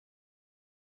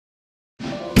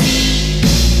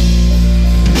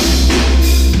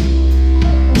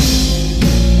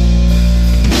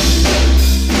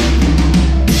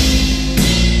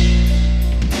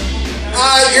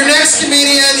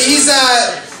and he's,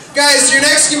 guys, your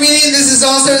next comedian, this is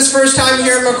also his first time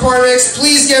here at McCormack's.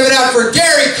 Please give it up for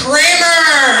Gary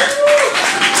Kramer!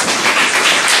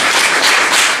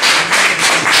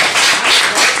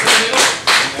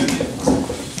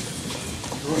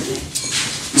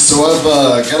 So I've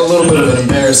got a little bit of an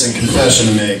embarrassing confession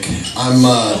to make. I'm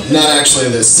not actually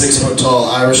this 6-foot-tall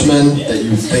Irishman that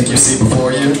you think you see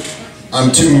before you.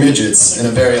 I'm 2 midgets in a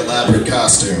very elaborate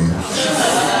costume.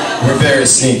 We're very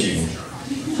sneaky.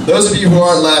 Those of you who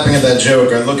aren't laughing at that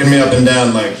joke are looking me up and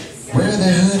down like, where are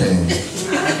they hiding?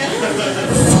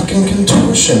 Fucking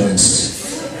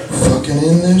contortionists. Fucking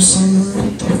in there somewhere?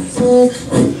 What the fuck?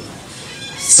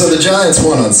 So the Giants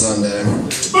won on Sunday.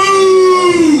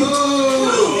 Boo!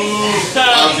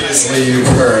 Obviously you've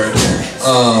heard.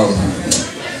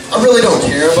 I really don't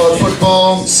care about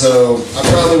football, so I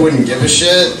probably wouldn't give a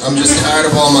shit. I'm just tired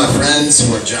of all my friends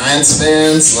who are Giants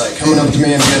fans, like, coming up to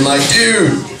me and being like,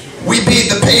 dude, we beat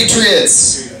the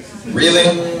Patriots! Really?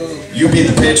 You beat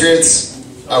the Patriots?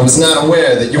 I was not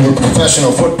aware that you were a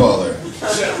professional footballer.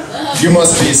 You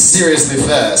must be seriously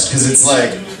fast, because it's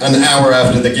like an hour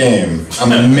after the game.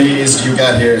 I'm amazed you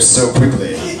got here so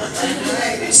quickly.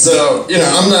 So, you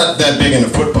know, I'm not that big into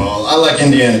football. I like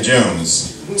Indiana Jones.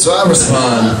 So I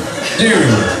respond, dude,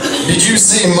 did you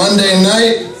see Monday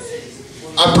night?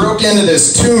 I broke into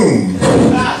this tomb.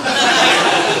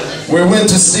 We went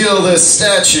to steal this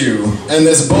statue, and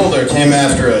this boulder came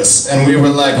after us, and we were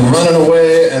like running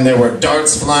away, and there were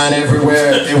darts flying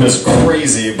everywhere. It was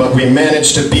crazy, but we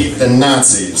managed to beat the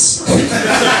Nazis.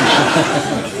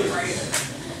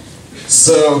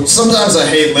 So, sometimes I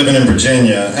hate living in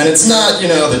Virginia, and it's not, you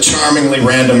know, the charmingly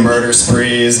random murder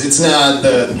sprees, it's not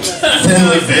the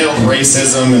thinly veiled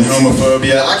racism and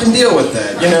homophobia. I can deal with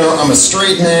that, you know, I'm a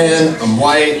straight man, I'm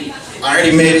white, I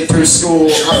already made it through school,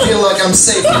 I feel like I'm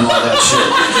safe from all that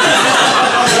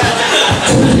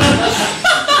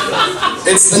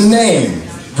shit. It's the name,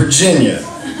 Virginia.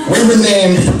 We were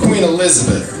named for Queen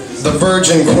Elizabeth, the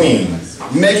Virgin Queen,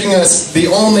 making us the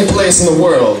only place in the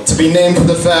world to be named for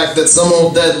the fact that some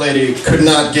old dead lady could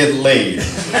not get laid.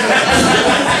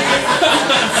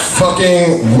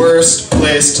 Fucking worst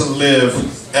place to live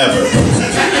ever.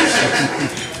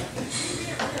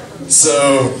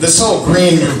 So, this whole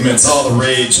green movement's all the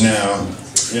rage now.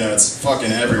 You know, it's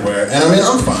fucking everywhere. And I mean,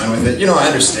 I'm fine with it. You know, I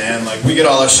understand. Like, we get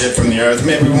all our shit from the earth.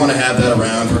 Maybe we want to have that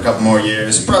around for a couple more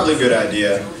years. Probably a good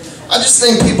idea. I just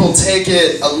think people take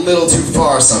it a little too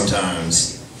far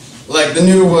sometimes. Like the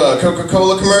new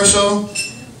Coca-Cola commercial,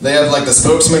 they have like the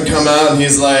spokesman come out and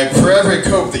he's like, for every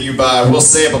Coke that you buy, we'll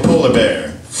save a polar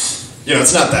bear. You know,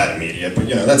 it's not that immediate, but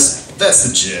you know, that's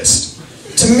the gist.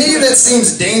 To me, that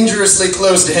seems dangerously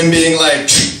close to him being like,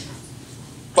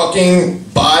 fucking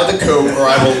buy the Coke or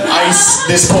I will ice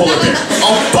this polar bear.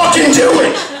 I'll fucking do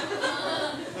it!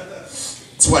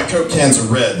 That's why Coke cans are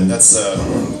red, and that's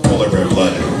polar bear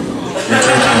blood. You're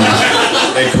drinking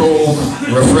a cold,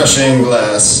 refreshing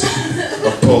glass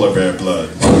of polar bear blood.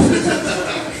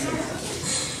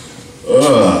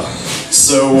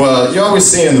 So, you always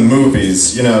see in the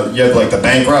movies, you know, you have like the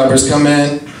bank robbers come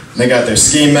in, they got their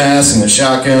ski masks and their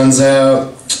shotguns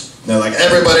out. They're like,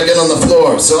 everybody get on the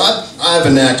floor. So I've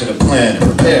enacted a plan to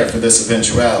prepare for this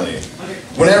eventuality.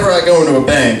 Whenever I go into a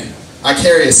bank, I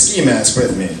carry a ski mask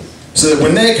with me. So that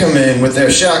when they come in with their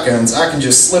shotguns, I can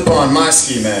just slip on my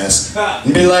ski mask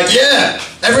and be like, yeah,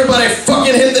 everybody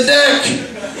fucking hit the deck.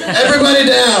 Everybody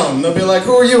down. And they'll be like,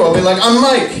 who are you? I'll be like, I'm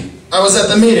Mike. I was at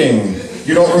the meeting.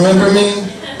 You don't remember me?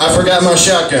 I forgot my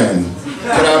shotgun. Could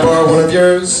I borrow one of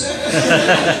yours?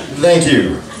 Thank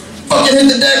you. Fucking hit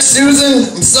the deck, Susan.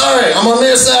 I'm sorry. I'm on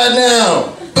their side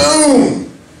now. Boom.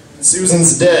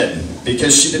 Susan's dead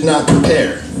because she did not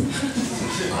prepare.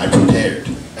 I prepared.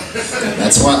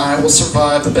 That's why I will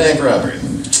survive the bank robbery.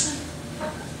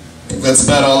 That's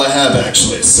about all I have,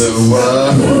 actually. So,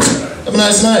 have a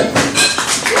nice night.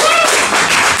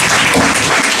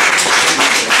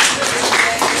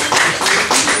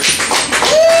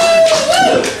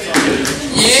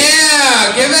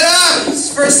 Yeah, give it up. It's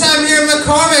the first time here at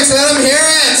McCormack's. Let them hear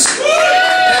it.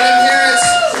 Let them hear it.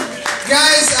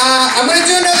 Guys, I'm going to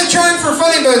do another drawing for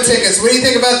Funny Bone tickets. What do you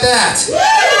think about that?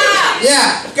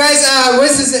 Yeah, guys,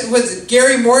 what's it?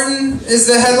 Gary Morton is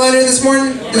the headliner this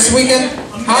weekend?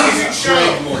 Huh?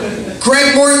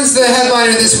 Greg Morton's the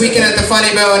headliner this weekend at the Funny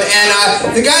Bone,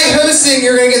 and the guy hosting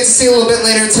you're going to get to see a little bit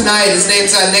later tonight. His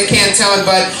name's Nick Cantone,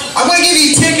 but I'm going to give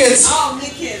you tickets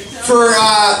for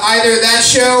either that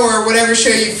show or whatever show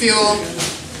you feel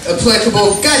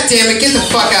applicable. God damn it, get the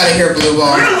fuck out of here, Blue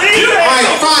Ball. Alright,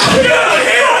 fine. Get out of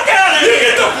here!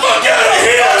 Get the fuck out of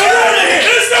here!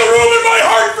 There's no room in my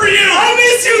heart for you! I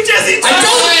miss you, Jesse Jarvis!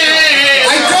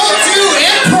 I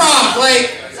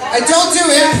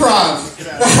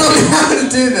don't know how to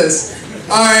do this.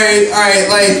 Alright,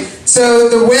 like, so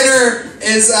the winner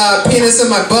is Penis in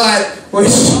My Butt,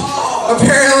 which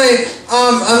apparently,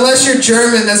 unless you're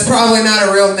German, that's probably not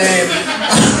a real name.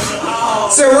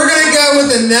 So we're gonna go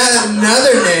with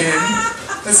another name.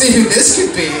 Let's see who this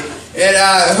could be.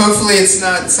 Hopefully it's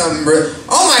not some...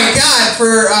 Oh my god,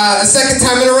 for a second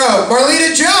time in a row,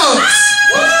 Marlita Jones!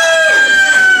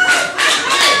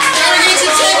 Gotta get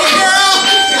your ticket, girl!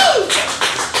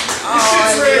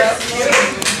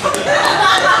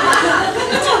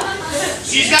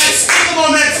 She's got a stick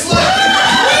on that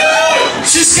foot.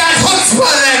 She's got hooks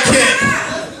by that kid!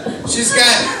 She's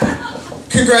got...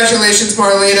 Congratulations,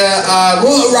 Marlita. I'm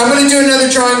going to do another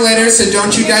drawing later, so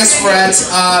don't you guys fret.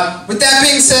 With that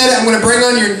being said, I'm going to bring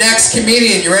on your next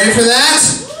comedian. You ready for that?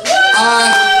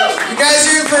 You guys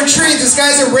are in for a treat. This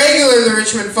guy's a regular of the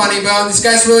Richmond Funny Bone. This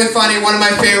guy's really funny, one of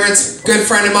my favorites, good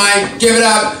friend of mine. Give it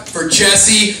up for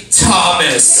Jesse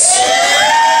Thomas.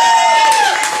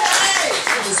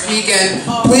 This weekend,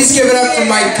 please give it up for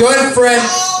my good friend,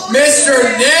 Mr.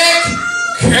 Nick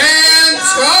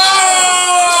Cantone.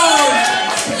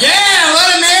 Yeah,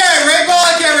 let him hear it. Ray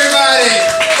Bullock, everybody.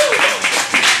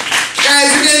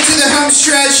 Guys, we're getting to the home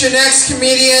stretch. Your next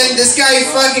comedian. This guy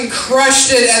fucking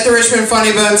crushed it at the Richmond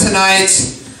Funny Bone tonight.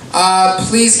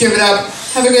 Please give it up.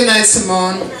 Have a good night,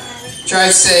 Simone.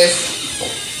 Drive safe.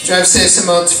 Drive safe,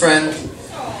 Simone's friend.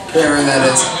 Whoever that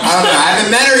is. I don't know. I haven't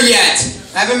met her yet.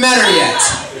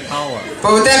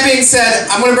 But with that being said,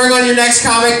 I'm going to bring on your next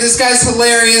comic. This guy's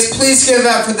hilarious. Please give it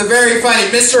up for the very funny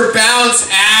Mr. Bounce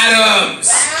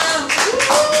Adams.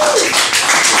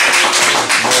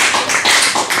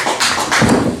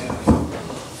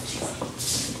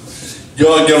 You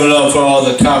all give it up for all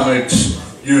the comics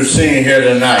you've seen here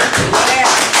tonight.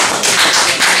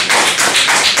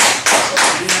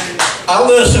 I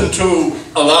listen to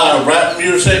a lot of rap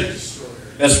music,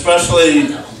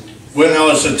 especially when I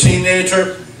was a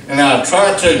teenager. And I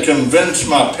tried to convince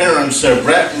my parents that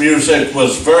rap music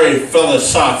was very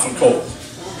philosophical.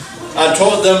 I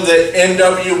told them that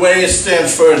NWA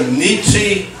stands for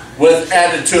Nietzsche with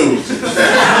attitude.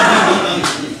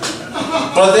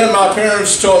 But then my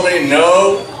parents told me,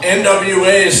 no,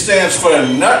 NWA stands for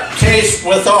nutcase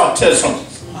with autism.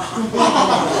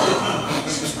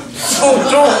 So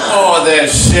don't all that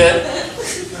shit.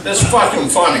 It's fucking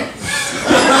funny.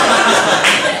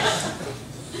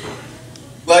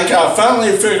 Like, I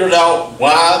finally figured out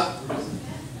why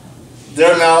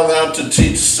they're not allowed to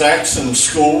teach sex in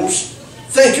schools.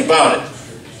 Think about it.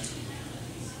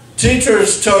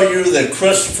 Teachers tell you that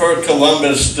Christopher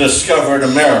Columbus discovered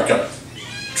America.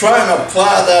 Try and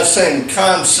apply that same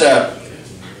concept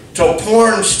to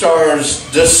porn stars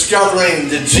discovering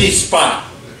the G-spot.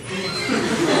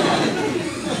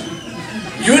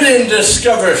 You didn't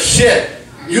discover shit.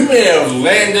 You may have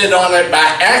landed on it by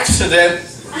accident.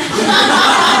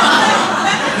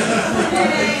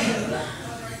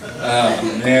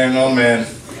 Oh man.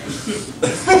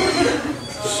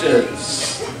 Shit.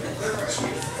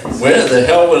 Where the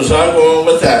hell was I going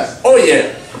with that? Oh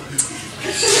yeah.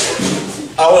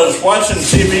 I was watching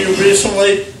TV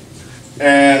recently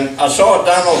and I saw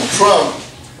Donald Trump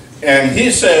and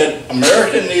he said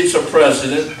America needs a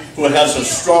president who has a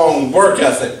strong work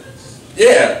ethic.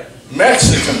 Yeah,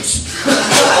 Mexicans.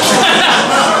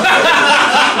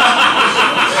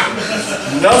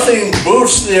 Nothing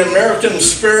boosts the American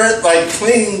spirit like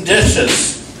clean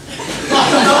dishes.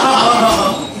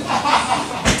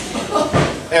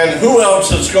 And who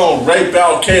else is going to rape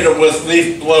Al Qaeda with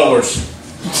leaf blowers?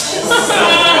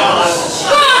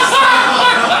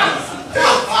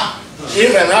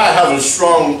 Even I have a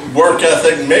strong work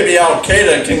ethic. Maybe Al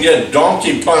Qaeda can get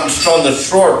donkey punched on the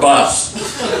short bus.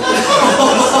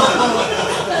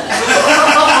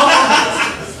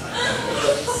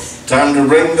 Time to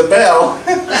ring the bell.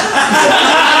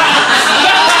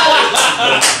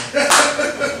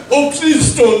 Oh,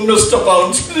 please don't, Mr.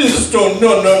 Bounce. Please don't.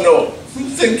 No, no, no.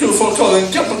 Thank you for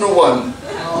calling Capital One.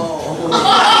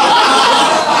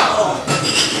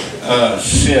 Oh,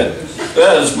 shit.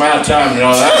 That is my time,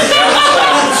 y'all.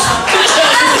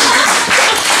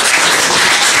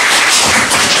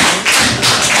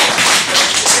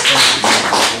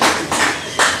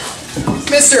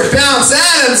 Mr. Bounce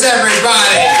Adams,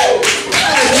 everybody!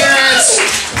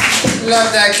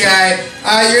 Love that guy.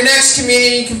 Your next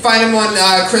comedian, you can find him on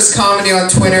Chris Comedy on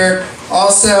Twitter.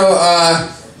 Also,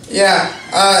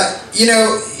 you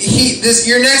know,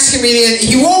 your next comedian,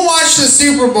 he won't watch the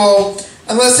Super Bowl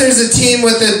unless there's a team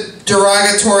with a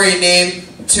derogatory name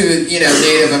to, you know,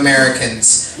 Native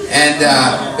Americans. And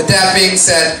with that being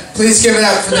said, please give it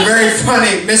up for the very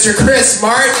funny Mr. Chris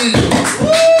Martin.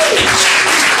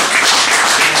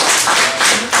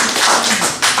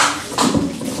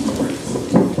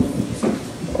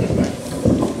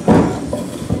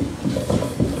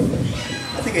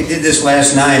 did this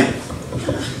last night.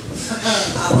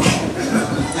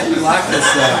 I didn't like this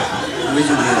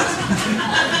originally.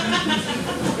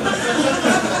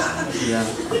 Yeah,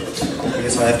 I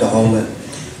guess I have to hold it.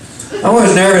 I'm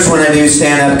always nervous when I do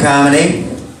stand-up comedy.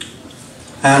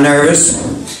 How nervous?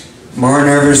 More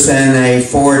nervous than a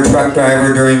Ford truck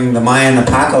driver during the Mayan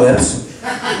apocalypse.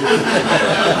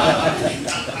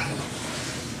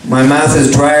 My mouth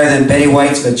is drier than Betty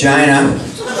White's vagina.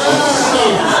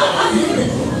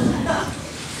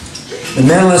 The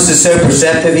mentalist is so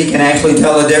perceptive he can actually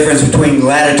tell the difference between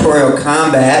gladiatorial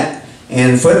combat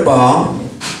and football.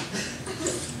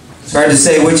 It's hard to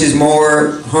say which is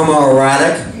more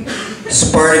homoerotic,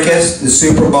 Spartacus, the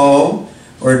Super Bowl,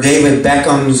 or David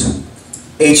Beckham's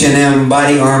H&M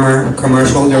body armor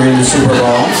commercial during the Super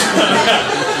Bowl.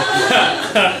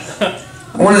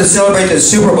 I wanted to celebrate the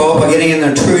Super Bowl by getting in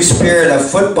the true spirit of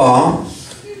football,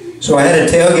 so I had a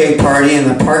tailgate party in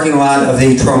the parking lot of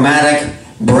the traumatic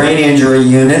brain injury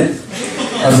unit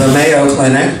of the Mayo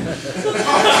Clinic.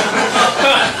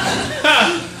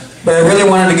 But I really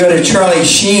wanted to go to Charlie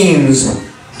Sheen's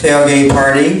tailgate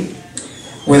party,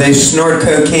 where they snort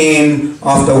cocaine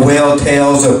off the whale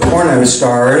tails of porno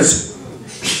stars.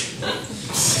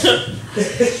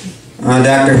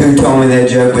 Doctor Who told me that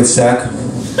joke would suck.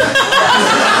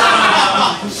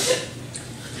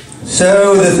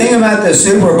 So the thing about the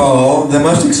Super Bowl, the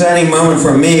most exciting moment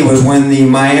for me was when the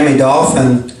Miami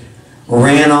Dolphins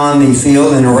ran on the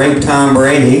field and raped Tom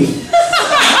Brady.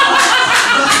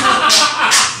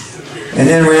 And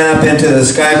then ran up into the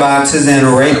skyboxes and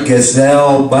raped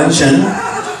Gisele Bundchen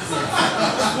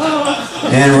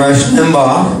and Rush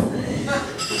Limbaugh.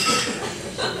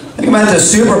 The thing about the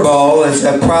Super Bowl is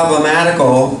that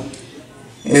problematical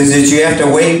is that you have to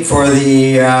wait for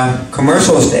the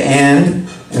commercials to end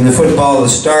and the football to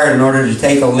start in order to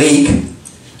take a leak.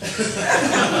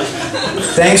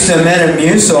 Thanks to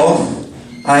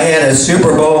Metamucil, I had a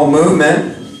Super Bowl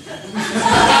movement.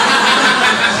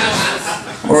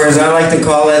 Or as I like to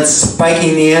call it,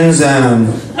 spiking the end zone.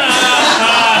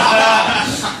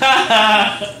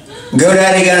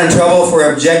 GoDaddy got in trouble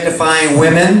for objectifying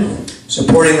women,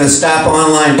 supporting the Stop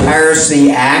Online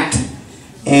Piracy Act,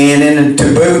 and to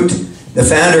boot, the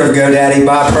founder of GoDaddy,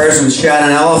 Bob Parsons, shot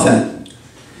an elephant.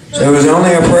 So it was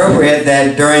only appropriate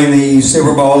that during the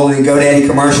Super Bowl, the GoDaddy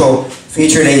commercial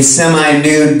featured a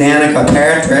semi-nude Danica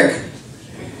Patrick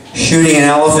shooting an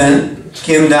elephant,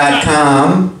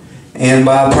 Kim.com, and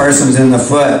Bob Parsons in the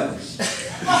foot.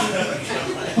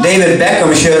 David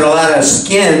Beckham showed a lot of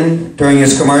skin during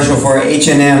his commercial for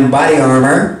H&M body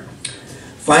armor.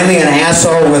 Finally, an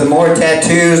asshole with more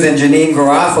tattoos than Janine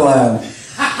Garofalo.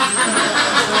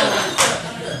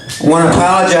 I want to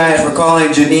apologize for calling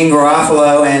Janine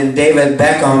Garofalo and David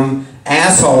Beckham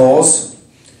assholes.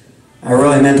 I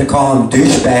really meant to call them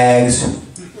douchebags.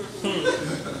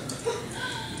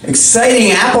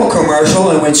 Exciting Apple commercial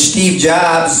in which Steve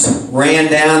Jobs ran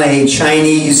down a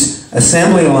Chinese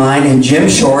assembly line in gym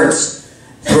shorts,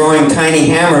 throwing tiny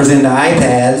hammers into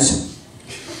iPads.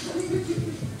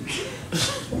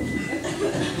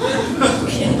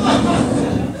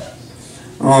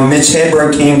 Oh, Mitch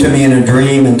Hedberg came to me in a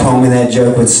dream and told me that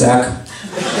joke would suck.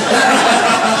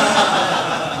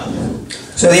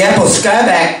 So the Apple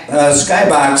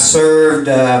Skybox served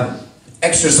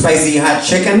extra spicy hot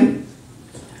chicken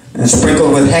and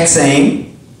sprinkled with hexane.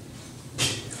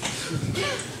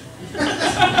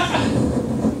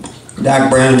 Doc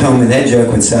Brown told me that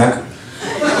joke would suck.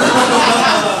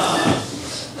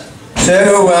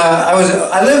 So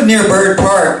I lived near Bird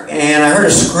Park, and I heard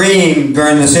a scream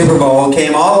during the Super Bowl. It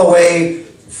came all the way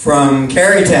from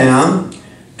Carytown.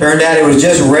 Turned out it was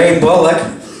just Ray Bullock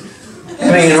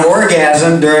having an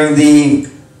orgasm during the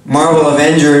Marvel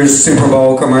Avengers Super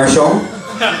Bowl commercial.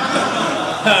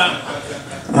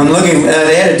 I'm looking.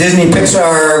 They had a Disney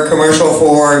Pixar commercial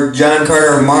for John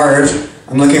Carter of Mars.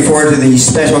 I'm looking forward to the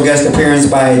special guest appearance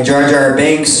by Jar Jar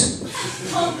Binks.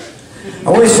 I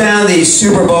always found the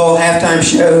Super Bowl halftime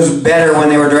shows better when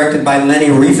they were directed by Lenny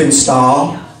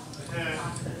Riefenstahl.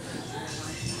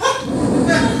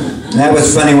 That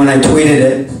was funny when I tweeted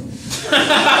it.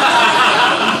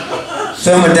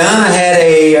 So Madonna had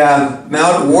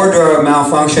a wardrobe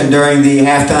malfunction during the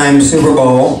halftime Super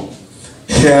Bowl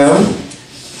show,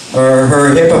 or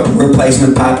her hip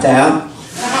replacement popped out.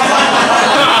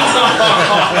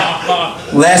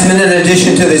 Last minute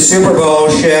addition to the Super Bowl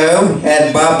show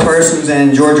had Bob Parsons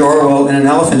and George Orwell in an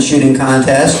elephant shooting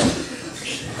contest.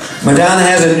 Madonna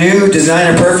has a new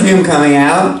designer perfume coming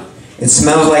out. It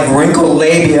smells like wrinkled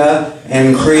labia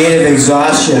and creative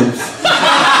exhaustion.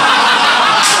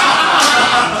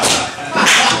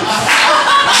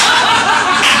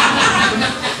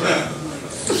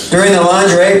 During the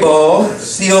lingerie ball,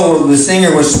 Seal, the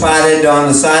singer, was spotted on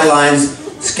the sidelines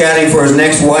scouting for his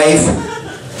next wife.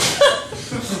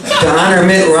 To honor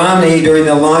Mitt Romney during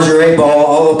the lingerie ball,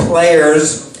 all the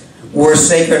players wore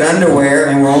sacred underwear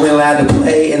and were only allowed to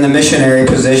play in the missionary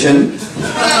position.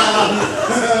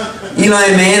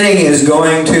 Eli Manning is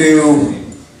going to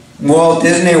Walt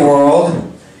Disney World,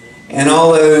 and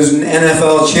all those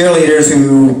NFL cheerleaders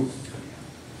who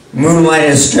moonlight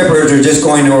as strippers are just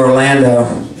going to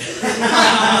Orlando.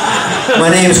 My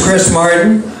name is Chris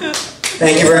Martin.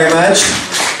 Thank you very much.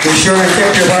 Be sure and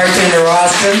tip your bartender,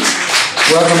 Austin.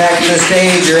 Welcome back to the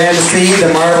stage, your MC, the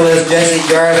marvelous Jesse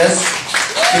Jarvis,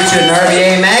 featured in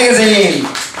RBA Magazine.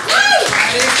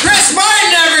 Chris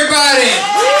Martin, everybody!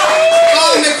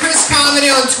 Follow him at Chris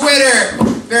Comedy on Twitter.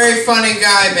 Very funny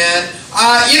guy, man.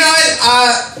 You know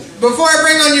what? Before I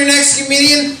bring on your next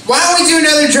comedian, why don't we do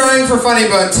another drawing for Funny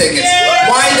Bone tickets?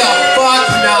 Why the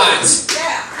fuck not?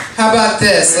 How about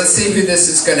this? Let's see who this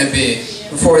is going to be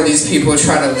before these people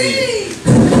try to leave.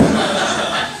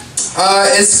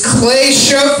 It's Clay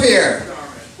Schofier.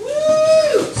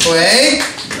 Clay?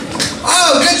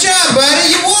 Oh, good job, buddy.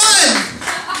 You won!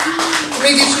 Let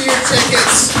me get you your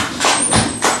tickets.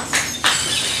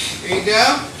 Here you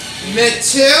go. Mid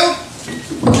 2.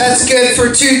 That's good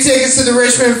for 2 tickets to the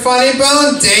Richmond Funny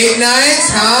Bone. Date night,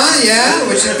 huh? Yeah?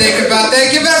 What you think about that?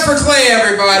 Give it up for Clay,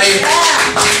 everybody.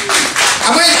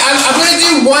 I'm gonna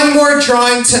do one more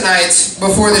drawing tonight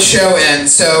before the show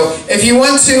ends. So if you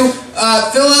want to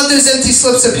fill out those empty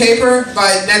slips of paper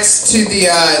next to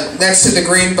the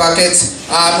green bucket.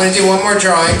 I'm gonna do one more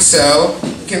drawing so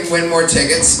you can win more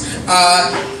tickets.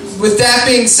 With that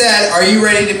being said, are you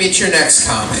ready to meet your next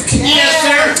comic? Yes,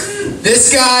 sir. This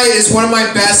guy is one of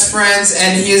my best friends,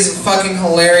 and he is a fucking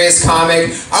hilarious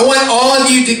comic. I want all of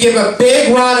you to give a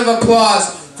big round of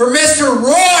applause for Mr.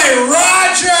 Roy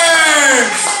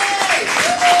Rogers!